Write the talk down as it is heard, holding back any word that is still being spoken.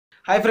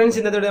Hi friends,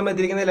 in the video, I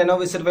am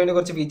Lenovo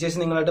Z5 features.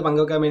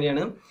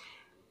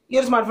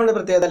 This smartphone is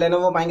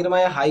Lenovo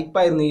hype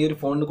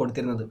phone.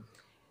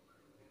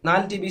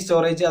 4GB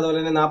storage,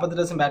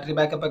 40% battery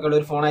backup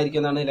phone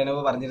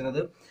Lenovo.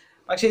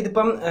 പക്ഷേ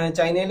ഇതിപ്പം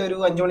ചൈനയിൽ ഒരു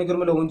 5 മണിക്കൂർ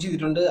launch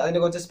ചെയ്തിട്ടുണ്ട്. അതിന്റെ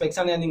കുറച്ച് സ്പെക്സ്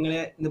ആണ് ഞാൻ നിങ്ങളെ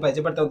ഇന്ന്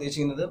പരിചയപ്പെടുത്താൻ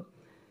ഉദ്ദേശിക്കുന്നത്.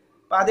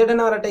 അപ്പോൾ ആദ്യമായിട്ട്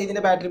തന്നെ പറയട്ടെ,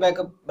 ഇതിന്റെ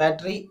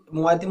ബാറ്ററി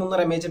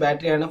 3300 mAh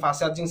ബാറ്ററിയാണ്,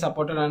 ഫാസ്റ്റ് ചാർജിംഗ്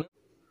സപ്പോർട്ടഡ് ആണ്.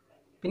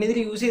 പിന്നെ ഇതിൽ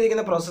യൂസ്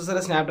ചെയ്തിരിക്കുന്ന പ്രോസസ്സർ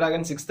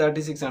സ്നാപ്ഡ്രാഗൺ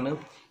 636 ആണ്.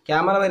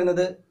 ക്യാമറ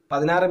വരുന്നത്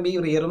 16 MB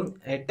റിയറും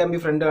 8 MB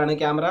ഫ്രണ്ടും ആണ്.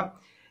 ക്യാമറ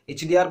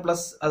HDR+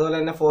 അതുപോലെ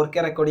തന്നെ 4K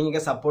റെക്കോർഡിംഗ്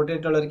ഒക്കെ സപ്പോർട്ട്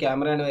ചെയ്തിട്ടുള്ള ഒരു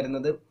ക്യാമറയാണ്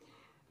വരുന്നത്.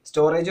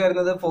 സ്റ്റോറേജ്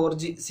വരുന്നത്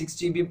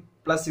 6GB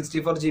 +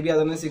 64GB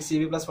അതുപോലെ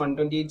 6GB +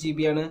 128GB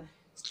ആണ്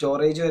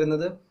സ്റ്റോറേജ്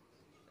വരുന്നത്.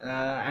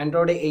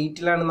 ആൻഡ്രോയിഡ്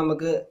 8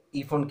 നമുക്ക്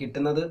ഈ ഫോൺ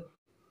കിട്ടുന്നത്.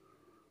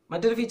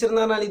 മറ്റൊരു ഫീച്ചർ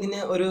എന്ന് പറഞ്ഞാൽ ഇതിന്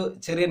ഒരു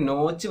ചെറിയ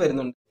നോച്ച്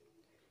വരുന്നുണ്ട്.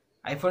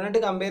 ഐഫോണായിട്ട്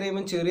കമ്പയർ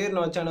ചെയ്യുമ്പോൾ ചെറിയൊരു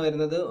നോച്ചാണ്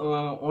വരുന്നത്.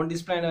 ഓൺ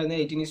ഡിസ്പ്ലേ ആണ് വരുന്നത്.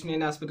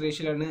 18:9 ആസ്പെക്ട്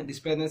റേഷ്യോയിലാണ്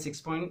ഡിസ്പ്ലേ വരുന്നത്.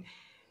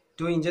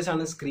 6.2 ഇഞ്ചസ്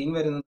ആണ് സ്ക്രീൻ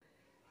വരുന്നത്.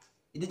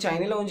 ഇത്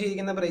ചൈനയിൽ ലോഞ്ച്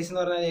ചെയ്തിരിക്കുന്ന പ്രൈസ്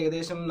എന്ന് പറഞ്ഞാൽ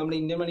ഏകദേശം നമ്മുടെ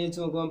ഇന്ത്യൻ മണി വെച്ച്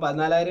നോക്കുമ്പോൾ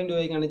 14,000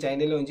 രൂപയ്ക്കാണ്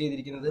ചൈനയിൽ ലോഞ്ച്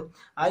ചെയ്തിരിക്കുന്നത്.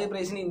 ആ ഒരു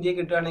പ്രൈസിന് ഇന്ത്യയിൽ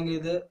കിട്ടുകയാണെങ്കിൽ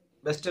ഇത്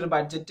ബെസ്റ്റ് ഒരു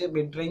ബഡ്ജറ്റ്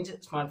മിഡ് റേഞ്ച്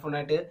സ്മാർട്ട്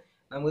ഫോണായിട്ട്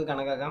നമുക്ക്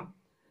കണക്കാക്കാം.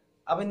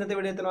 അപ്പോൾ ഇന്നത്തെ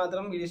വീഡിയോ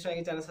മാത്രം. വീഡിയോ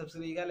ഇഷ്ടമായെങ്കിൽ ചാനൽ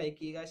സബ്സ്ക്രൈബ് ചെയ്യുക, ലൈക്ക്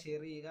ചെയ്യുക,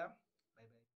 ഷെയർ ചെയ്യുക.